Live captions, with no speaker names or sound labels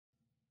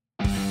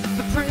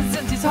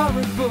is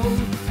horrible.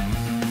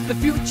 The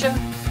future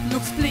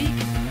looks bleak.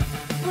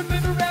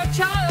 Remember our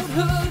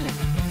childhood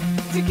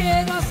to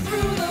get us through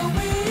the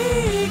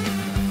week.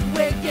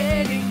 We're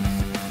getting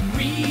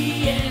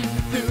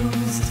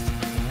re-enthused.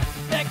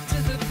 Back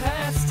to the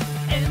past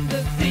and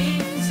the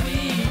things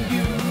we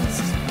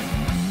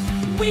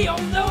used. We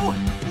all know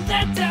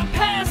that our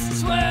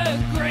pasts were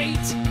great.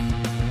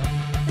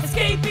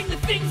 Escaping the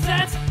things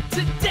that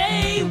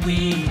today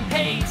we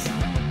hate.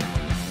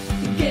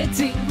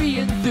 Getting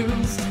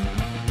re-enthused.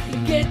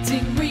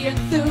 Getting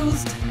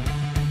re-enthused.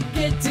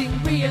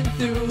 Getting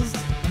re-enthused.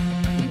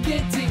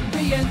 Getting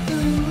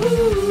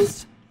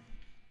re-enthused.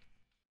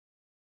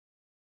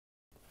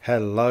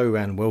 Hello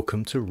and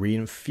welcome to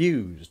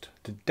Re-enthused.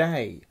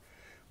 Today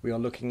we are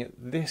looking at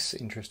this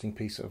interesting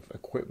piece of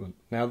equipment.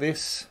 Now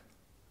this,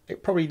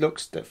 it probably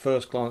looks at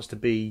first glance to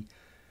be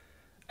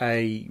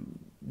a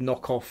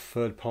knockoff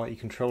third-party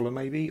controller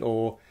maybe,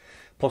 or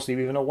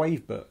possibly even a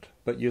Wavebird.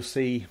 But you'll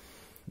see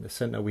in the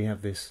centre we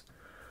have this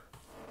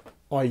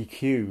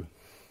iQue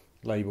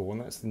label,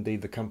 and that's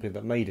indeed the company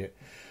that made it.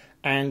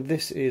 And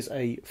this is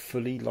a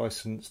fully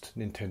licensed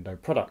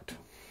Nintendo product.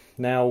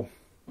 Now,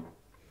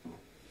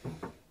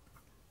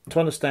 to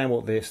understand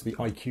what the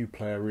iQue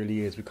player really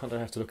is, we kind of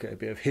have to look at a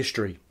bit of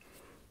history.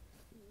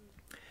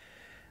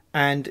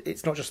 And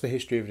it's not just the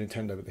history of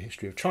Nintendo, but the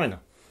history of China.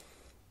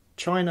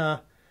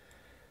 China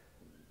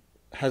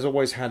has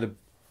always had a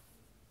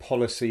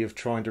policy of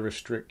trying to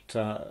restrict,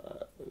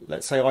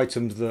 let's say,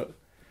 items that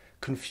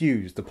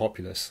confuse the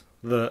populace,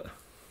 that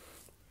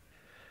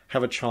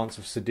have a chance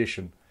of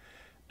sedition.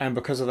 And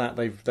because of that,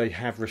 they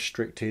have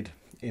restricted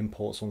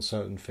imports on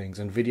certain things,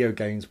 and video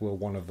games were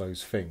one of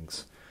those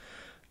things.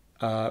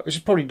 Which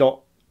is probably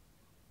not,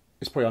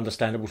 it's probably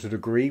understandable to a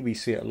degree. We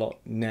see it a lot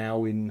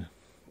now in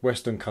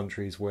Western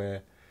countries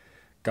where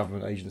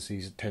government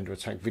agencies tend to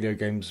attack video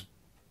games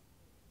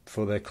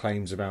for their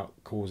claims about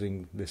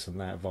causing this and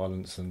that,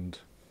 violence and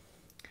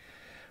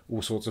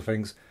all sorts of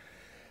things.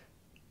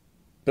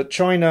 But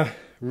China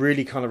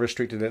really kind of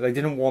restricted it. They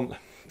didn't want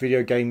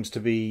video games to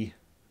be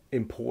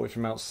imported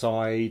from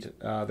outside.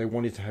 They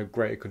wanted to have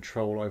greater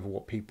control over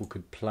what people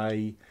could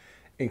play,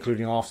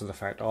 including after the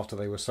fact, after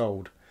they were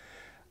sold.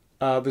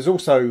 There's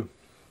also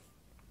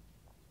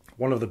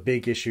one of the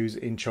big issues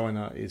in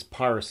China is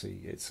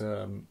piracy.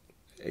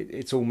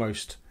 It's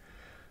almost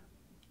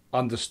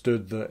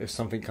understood that if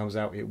something comes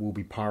out, it will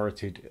be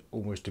pirated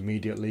almost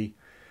immediately.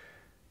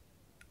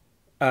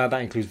 That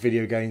includes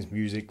video games,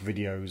 music,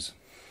 videos,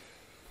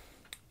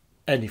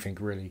 anything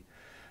really.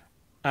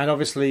 And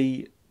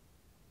obviously,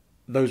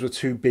 those were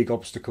two big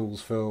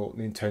obstacles for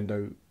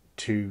Nintendo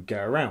to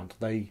get around.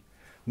 They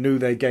knew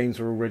their games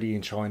were already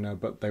in China,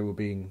 but they were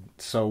being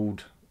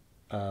sold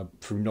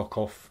through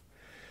knockoff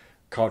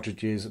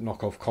cartridges,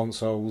 knockoff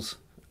consoles,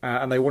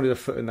 and they wanted a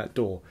foot in that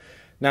door.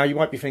 Now you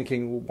might be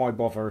thinking, well, why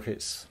bother if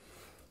it's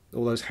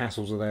all those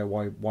hassles are there?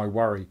 Why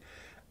worry?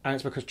 And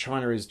it's because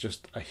China is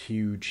just a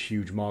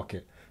huge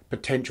market,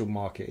 potential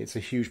market. It's a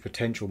huge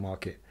potential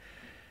market.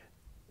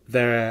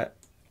 There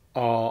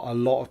are a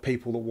lot of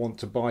people that want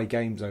to buy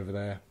games over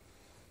there,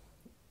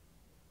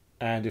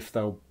 and if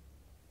they'll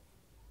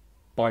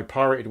buy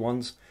pirated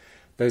ones,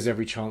 there's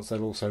every chance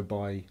they'll also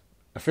buy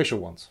official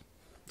ones.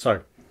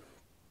 So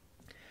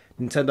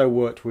Nintendo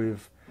worked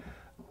with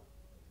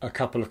a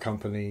couple of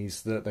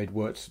companies that they'd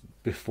worked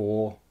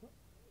before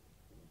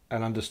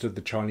and understood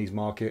the Chinese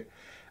market,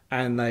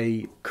 and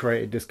they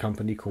created this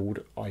company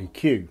called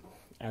iQue,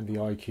 and the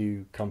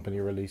iQue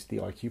company released the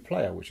iQue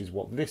player, which is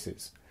what this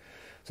is.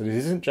 So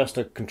this isn't just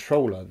a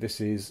controller, this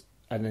is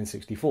an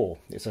N64.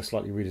 It's a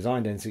slightly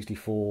redesigned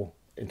N64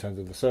 in terms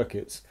of the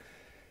circuits,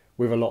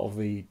 with a lot of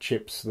the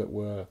chips that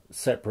were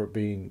separate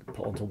being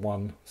put onto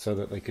one so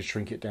that they could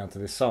shrink it down to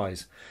this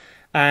size.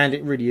 And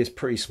it really is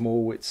pretty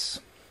small. It's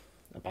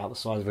about the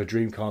size of a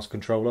Dreamcast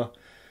controller,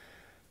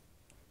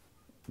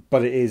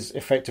 but it is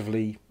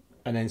effectively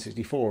an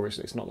N64.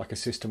 It's not like a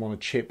system on a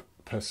chip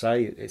per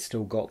se. It's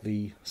still got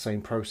the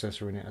same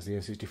processor in it as the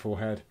N64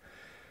 had,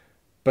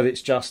 but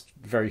it's just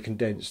very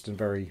condensed and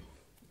very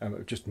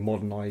just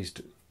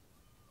modernised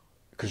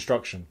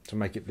construction to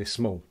make it this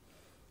small.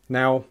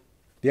 Now,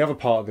 the other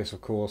part of this,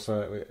 of course,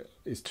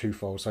 is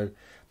twofold. So,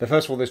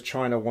 first of all, there's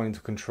China wanting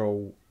to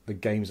control the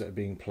games that are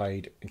being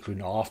played,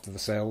 including after the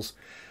sales,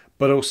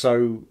 but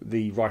also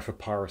the right for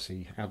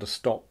piracy, how to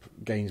stop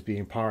games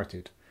being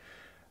pirated.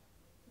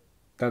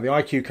 Now, the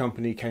iQue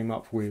company came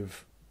up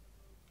with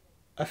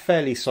a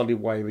fairly solid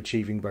way of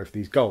achieving both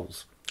these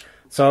goals.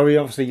 So,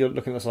 obviously, you're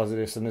looking at the size of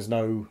this, and there's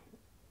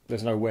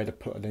nowhere to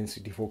put an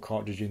N64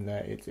 cartridge in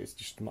there. It's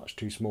just much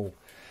too small.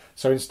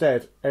 So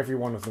instead, every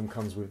one of them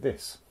comes with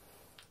this,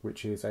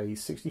 which is a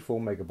 64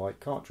 megabyte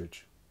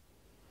cartridge.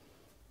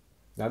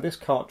 Now this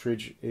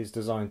cartridge is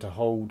designed to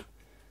hold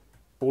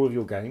all of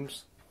your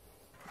games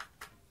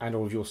and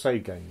all of your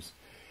save games,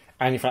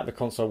 and in fact the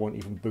console won't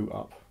even boot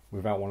up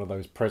without one of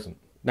those present.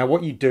 Now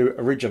what you do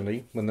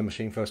originally when the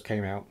machine first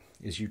came out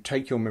is you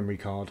take your memory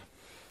card,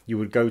 you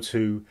would go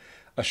to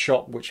a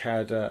shop which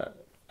had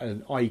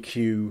an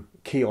iQue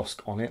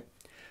kiosk on it,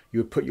 you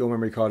would put your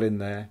memory card in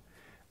there,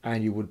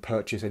 and you would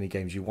purchase any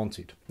games you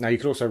wanted. Now you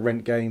could also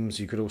rent games,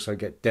 you could also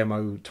get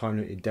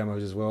time-limited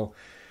demos as well.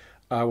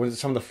 With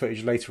some of the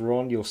footage later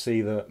on, you'll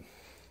see that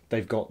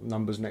they've got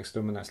numbers next to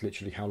them, and that's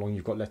literally how long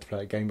you've got left to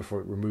play a game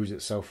before it removes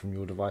itself from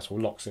your device or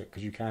locks it,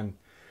 because you can,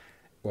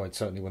 well,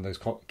 certainly when those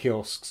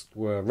kiosks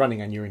were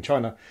running and you're in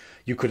China,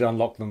 you could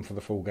unlock them for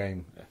the full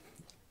game.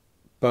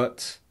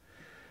 But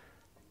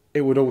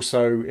it would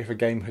also, if a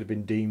game had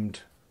been deemed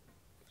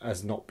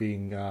as not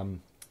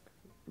being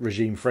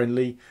regime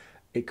friendly,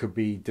 it could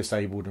be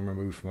disabled and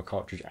removed from a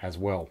cartridge as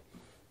well.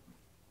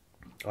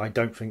 I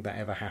don't think that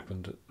ever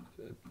happened.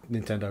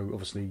 Nintendo,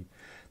 obviously,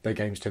 their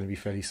games tend to be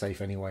fairly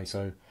safe anyway,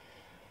 so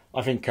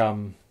I think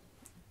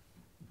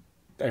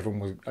everyone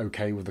was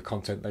okay with the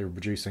content they were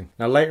producing.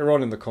 Now, later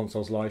on in the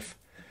console's life,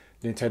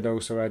 Nintendo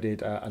also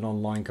added an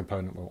online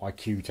component. Well,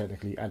 iQue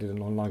technically added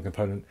an online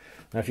component.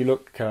 Now, if you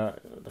look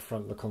at the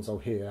front of the console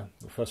here,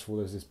 well, first of all,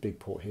 there's this big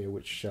port here,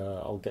 which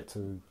I'll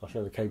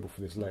show the cable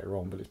for this later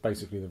on, but it's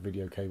basically the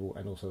video cable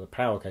and also the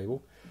power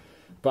cable.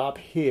 But up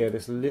here,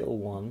 this little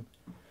one,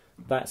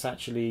 that's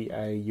actually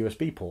a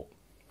USB port.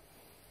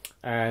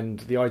 And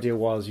the idea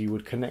was you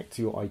would connect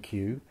your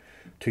iQue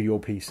to your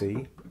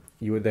PC.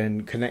 You would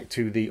then connect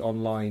to the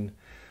online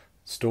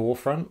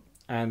storefront,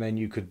 and then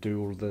you could do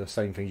all the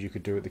same things you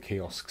could do at the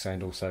kiosks,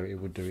 and also it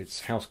would do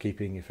its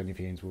housekeeping if any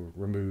things were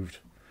removed.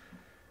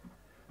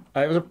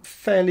 It was a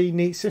fairly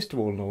neat system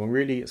all in all, and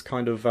really it's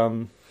kind of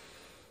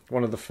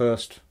one of the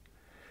first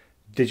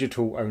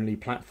digital-only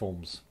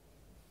platforms,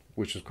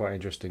 which was quite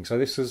interesting. So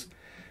this was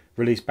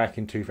released back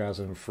in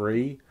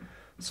 2003,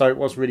 so it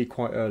was really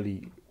quite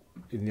early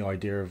in the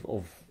idea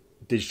of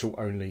digital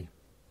only.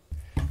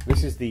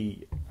 This is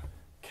the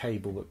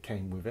cable that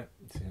came with it.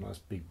 It's a nice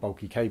big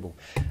bulky cable,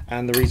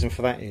 and the reason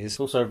for that is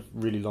also a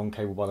really long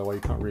cable, by the way.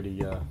 You can't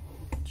really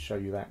show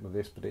you that with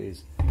this, but it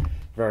is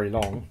very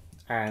long.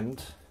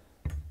 And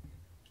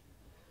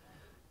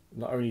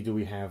not only do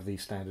we have the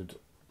standard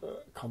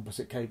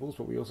composite cables,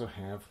 but we also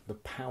have the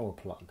power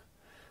plug.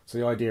 So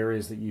the idea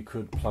is that you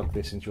could plug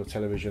this into your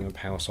television and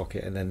power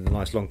socket, and then the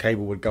nice long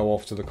cable would go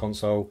off to the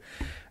console,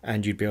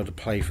 and you'd be able to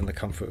play from the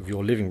comfort of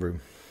your living room.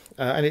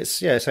 And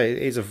it's, yeah, so it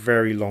is a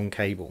very long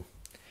cable.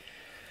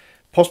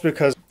 Possibly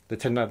because they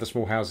tend to have the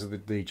small houses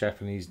that the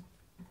Japanese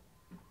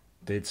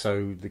did,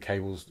 so the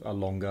cables are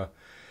longer.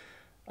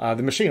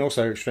 The machine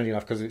also, strangely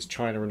enough, because it's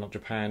China and not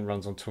Japan,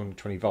 runs on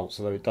 220 volts,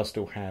 although it does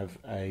still have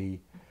a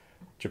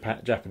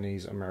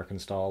Japanese American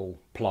style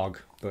plug,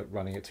 but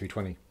running at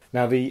 220.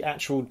 Now, the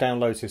actual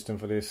download system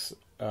for this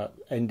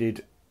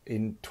ended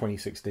in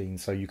 2016,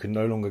 so you can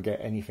no longer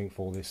get anything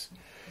for this.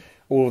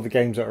 All of the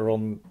games that are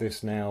on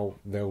this now,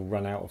 they'll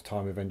run out of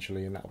time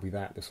eventually, and that'll be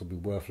that. This will be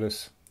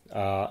worthless.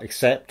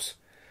 Except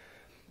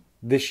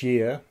this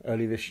year,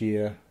 early this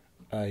year,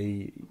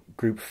 a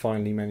group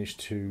finally managed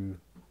to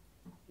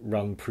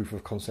run proof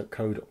of concept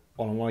code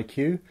on an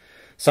iQue.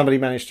 Somebody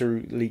managed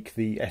to leak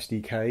the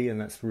SDK,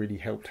 and that's really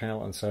helped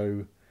out, and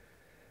so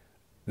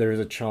there is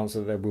a chance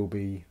that there will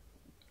be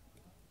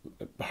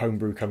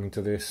homebrew coming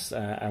to this,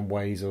 and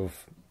ways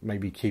of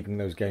maybe keeping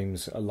those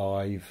games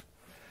alive.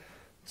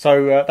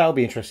 So that'll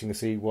be interesting to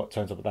see what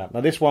turns up with that.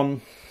 Now this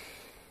one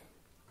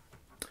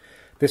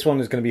is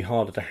going to be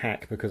harder to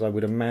hack, because I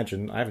would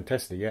imagine, I haven't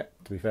tested it yet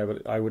to be fair,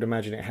 but I would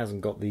imagine it hasn't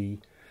got the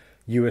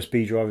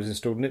USB drivers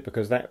installed in it,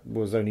 because that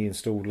was only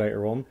installed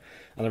later on.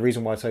 And the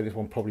reason why I say this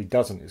one probably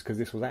doesn't is because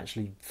this was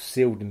actually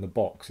sealed in the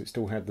box. It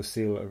still had the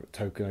seal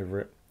token over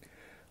it,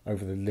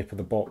 over the lip of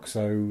the box,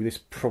 so this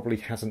probably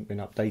hasn't been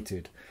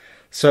updated.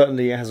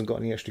 Certainly it hasn't got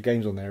any extra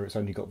games on there, it's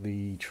only got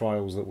the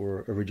trials that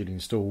were originally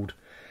installed.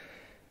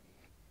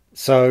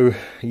 So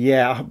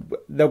yeah,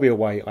 there'll be a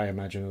way, I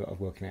imagine,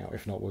 of working out.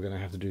 If not, we're going to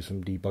have to do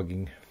some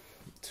debugging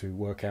to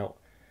work out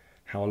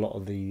how a lot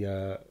of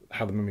the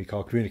how the memory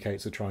card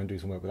communicates, to try and do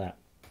some work with that.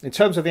 In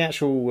terms of the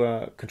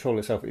actual controller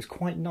itself, it's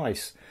quite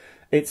nice.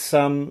 It's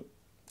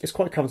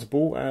quite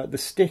comfortable. The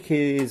stick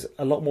is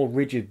a lot more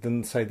rigid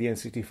than, say, the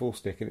N64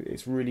 stick.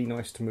 It's really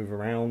nice to move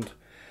around.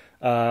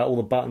 All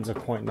the buttons are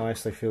quite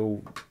nice. They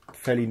feel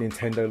fairly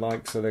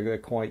Nintendo-like, so they're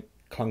quite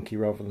clunky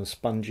rather than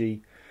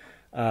spongy.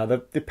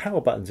 The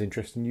power button's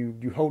interesting.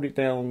 You hold it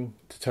down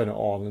to turn it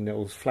on, and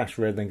it'll flash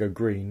red, then go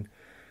green.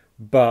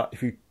 But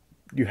if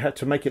you had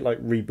to make it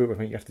like reboot, I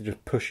think you have to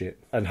just push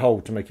it and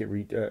hold to make it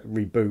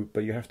reboot,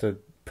 but you have to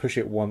push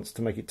it once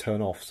to make it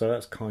turn off, so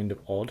that's kind of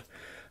odd.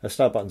 The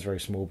start button's very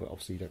small, but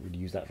obviously you don't really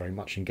use that very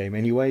much in game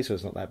anyway, so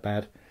it's not that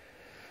bad.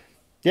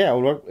 Yeah,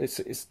 although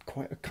it's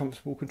quite a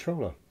comfortable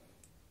controller.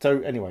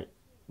 So anyway,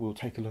 we'll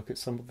take a look at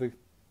some of the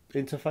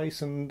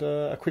interface and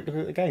a quick look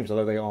at the games,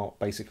 although they are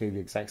basically the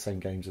exact same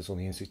games as on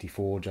the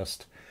N64,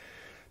 just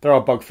there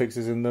are bug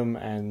fixes in them,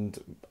 and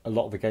a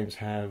lot of the games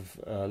have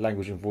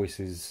language and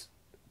voices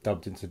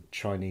dubbed into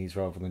Chinese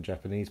rather than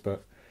Japanese,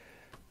 but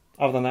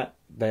other than that,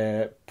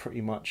 they're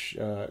pretty much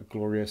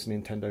glorious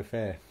Nintendo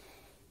fare.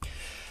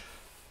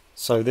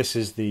 So this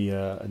is the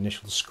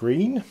initial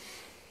screen.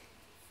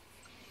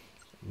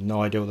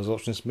 No idea what those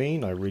options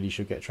mean. I really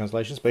should get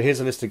translations. But here's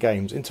a list of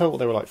games. In total,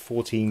 there were like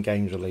 14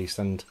 games released,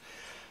 and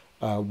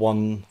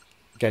one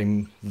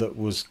game that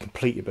was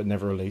completed but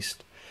never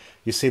released.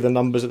 You see the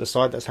numbers at the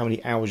side, that's how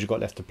many hours you've got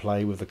left to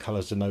play, with the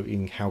colours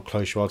denoting how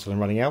close you are to them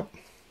running out.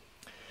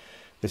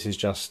 This is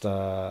just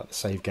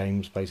save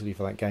games basically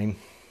for that game.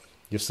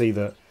 You'll see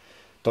that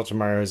Dr.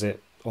 Mario is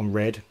it on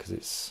red because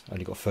it's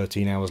only got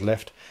 13 hours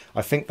left.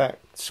 I think that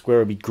square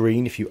will be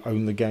green if you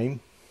own the game.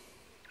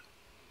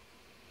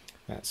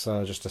 That's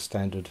just a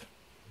standard,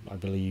 I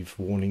believe,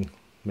 warning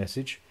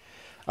message.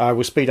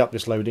 We'll speed up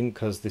this loading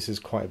because this is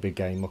quite a big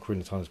game.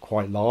 Ocarina of Time is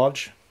quite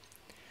large.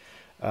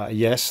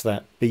 Yes,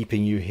 that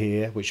beeping you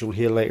hear, which you'll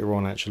hear later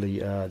on actually,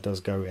 does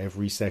go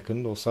every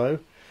second or so.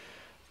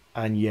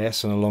 And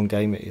yes, in a long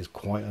game it is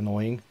quite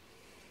annoying.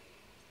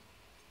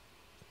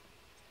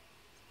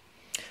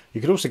 You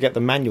could also get the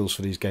manuals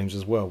for these games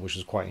as well, which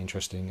is quite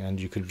interesting,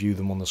 and you could view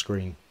them on the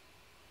screen.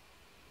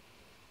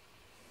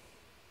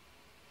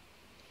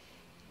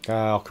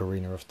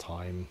 Ocarina of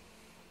Time.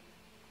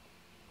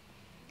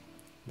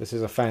 This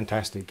is a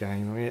fantastic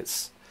game. I mean,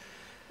 it's...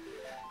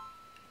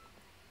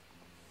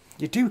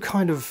 You do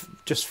kind of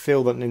just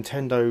feel that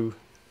Nintendo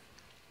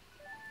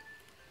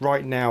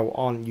right now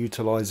aren't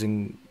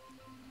utilising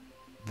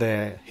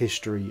their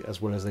history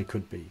as well as they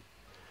could be.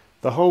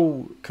 The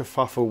whole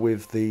kerfuffle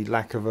with the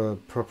lack of a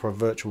proper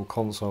virtual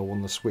console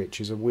on the Switch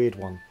is a weird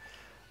one.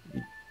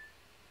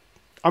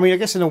 I mean, I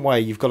guess in a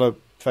way you've got to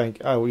think,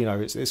 oh, you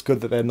know, it's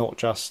good that they're not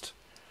just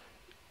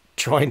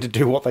trying to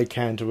do what they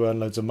can to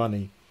earn loads of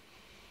money.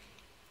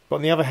 But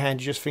on the other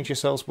hand, you just think to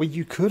yourselves, well,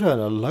 you could earn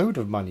a load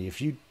of money if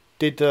you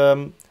did...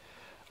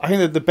 I think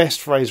that the best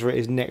phrase for it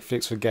is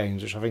Netflix for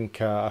games, which I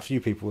think a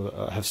few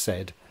people have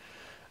said.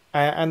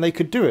 And they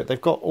could do it. They've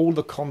got all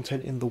the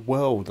content in the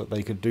world that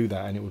they could do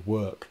that and it would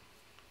work.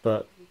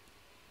 But,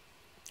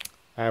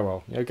 oh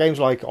well. You know, games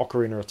like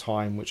Ocarina of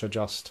Time, which are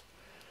just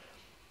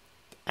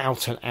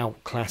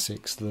out-and-out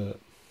classics that...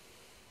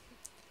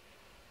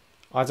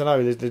 I don't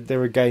know,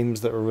 there are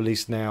games that are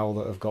released now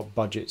that have got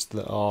budgets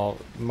that are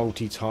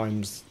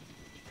multi-times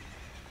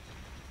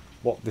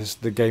what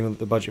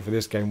the budget for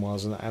this game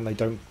was, and they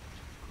don't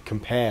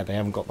compare. They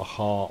haven't got the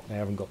heart, they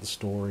haven't got the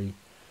story.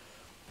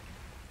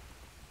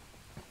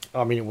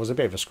 I mean, it was a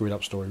bit of a screwed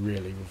up story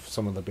really with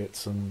some of the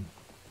bits,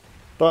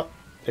 but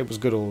it was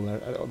good all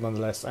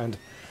nonetheless, and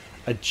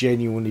a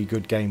genuinely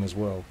good game as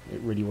well.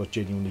 It really was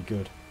genuinely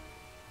good.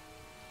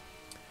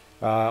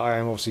 I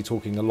am obviously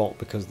talking a lot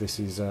because this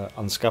is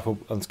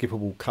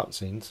unskippable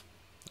cutscenes.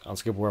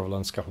 Unskippable rather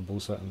than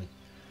unskippable, certainly.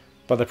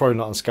 But they're probably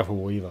not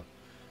unskippable either.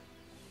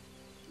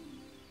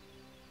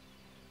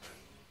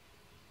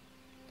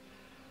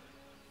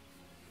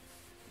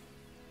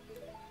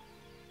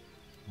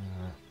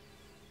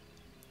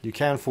 You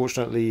can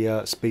fortunately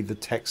speed the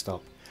text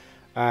up,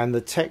 and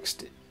the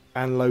text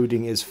and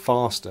loading is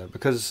faster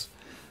because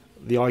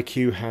the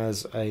iQue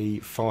has a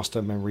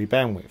faster memory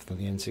bandwidth than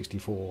the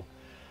N64.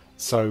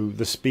 So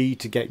the speed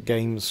to get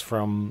games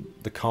from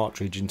the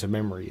cartridge into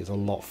memory is a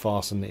lot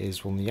faster than it is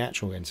from the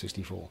actual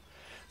N64.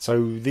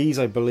 So these,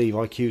 I believe,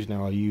 iQues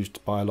now are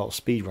used by a lot of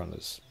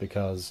speedrunners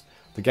because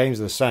the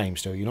games are the same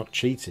still. You're not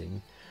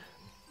cheating,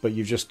 but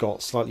you've just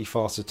got slightly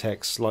faster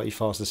text, slightly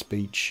faster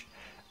speech,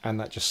 and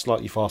that just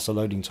slightly faster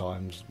loading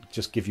times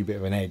just give you a bit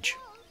of an edge.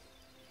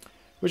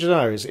 Which I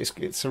know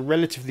it's a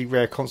relatively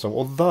rare console,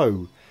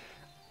 although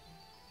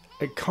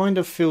it kind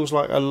of feels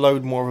like a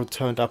load more have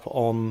turned up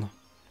on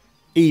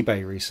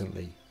eBay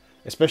recently,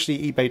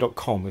 especially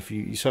ebay.com. If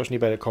you search on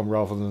ebay.com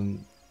rather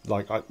than,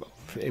 like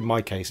in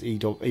my case,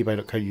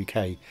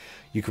 ebay.co.uk,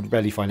 you can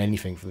barely find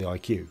anything for the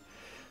iQue.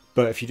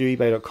 But if you do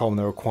ebay.com,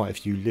 there are quite a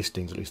few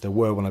listings, at least there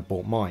were when I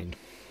bought mine.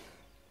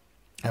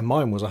 And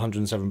mine was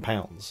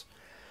 £107,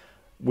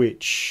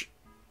 which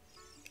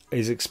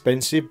is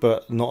expensive,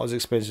 but not as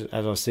expensive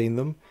as I've seen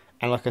them.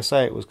 And like I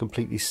say, it was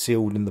completely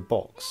sealed in the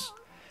box.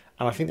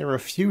 And I think there are a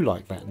few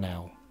like that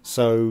now.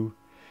 So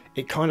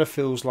it kind of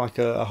feels like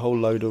a whole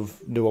load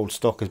of new old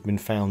stock has been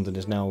found and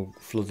is now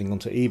flooding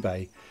onto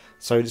eBay.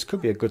 So this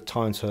could be a good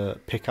time to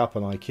pick up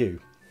an iQue.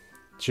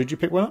 Should you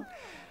pick one up?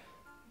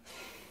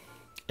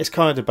 It's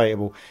kind of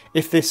debatable.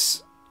 If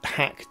this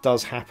hack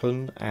does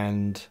happen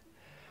and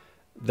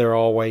there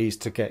are ways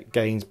to get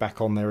gains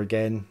back on there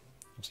again,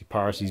 obviously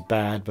piracy is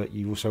bad, but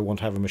you also want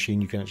to have a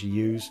machine you can actually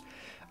use.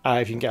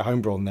 If you can get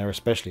homebrew on there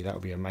especially, that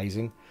would be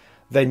amazing.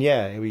 Then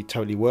yeah, it would be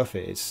totally worth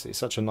it. It's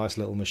such a nice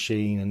little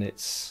machine and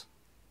it's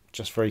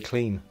just very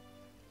clean.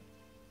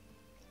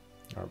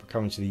 Alright, we're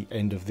coming to the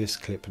end of this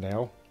clip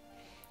now.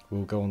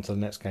 We'll go on to the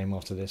next game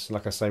after this.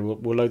 Like I say,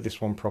 we'll load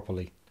this one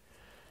properly.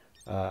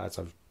 As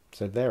I've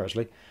said there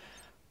actually.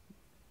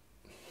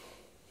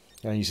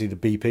 And you see the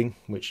beeping,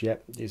 which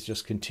yep, is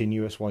just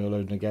continuous while you're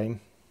loading a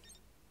game.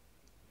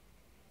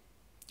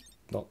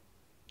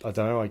 I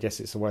don't know, I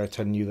guess it's a way of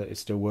telling you that it's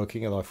still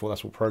working, although I thought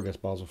that's what progress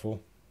bars are for.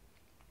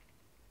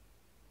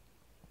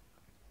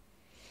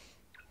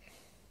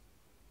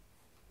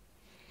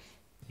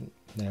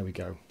 There we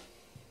go.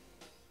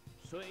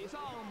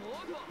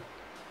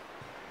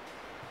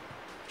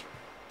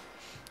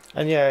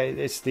 And yeah,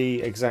 it's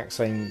the exact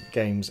same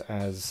games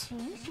as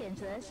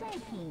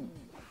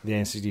the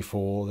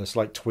N64. There's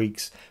like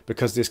tweaks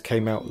because this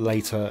came out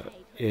later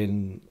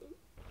in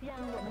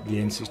the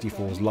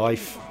N64's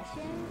life,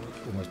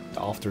 almost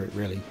after it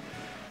really.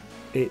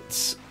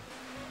 It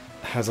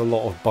has a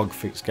lot of bug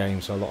fix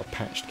games, so a lot of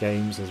patched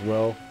games as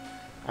well,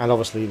 and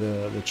obviously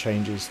the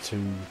changes to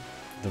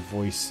the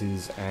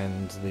voices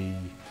and the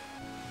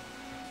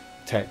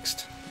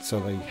text, so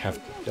they have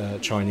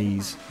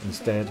Chinese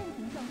instead.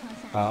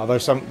 Although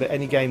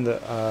any game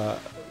that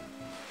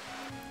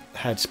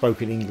had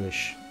spoken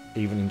English,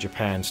 even in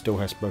Japan, still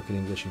has spoken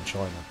English in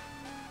China.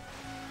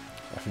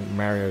 I think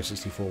Mario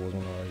 64 was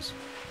one of those.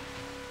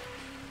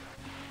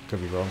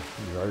 Could be wrong,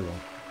 could be very wrong.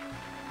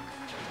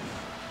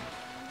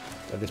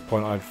 At this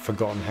point I've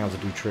forgotten how to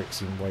do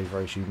tricks in Wave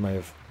Race. You may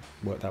have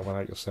worked that one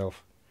out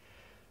yourself.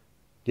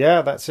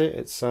 Yeah, that's it.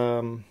 It's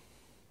a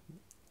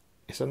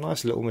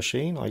nice little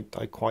machine.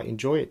 I quite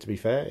enjoy it, to be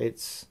fair.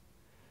 It's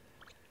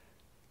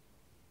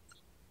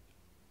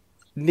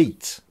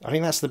neat. I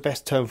think that's the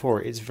best term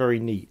for it. It's very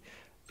neat.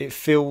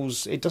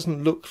 It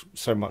doesn't look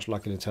so much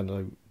like a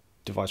Nintendo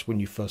device when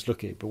you first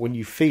look at it, but when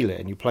you feel it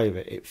and you play with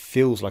it, it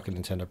feels like a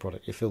Nintendo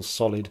product. It feels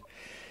solid.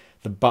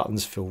 The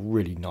buttons feel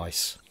really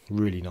nice,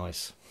 really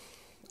nice.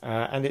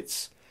 And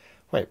it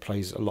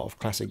plays a lot of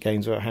classic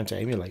games without having to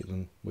emulate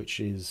them, which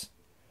is,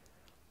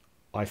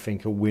 I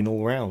think, a win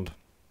all round.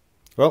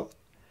 Well,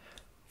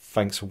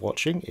 thanks for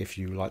watching. If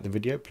you like the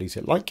video, please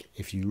hit like.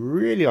 If you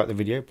really like the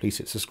video, please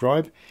hit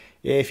subscribe.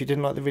 If you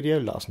didn't like the video,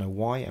 let us know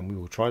why, and we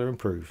will try to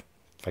improve.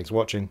 Thanks for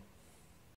watching.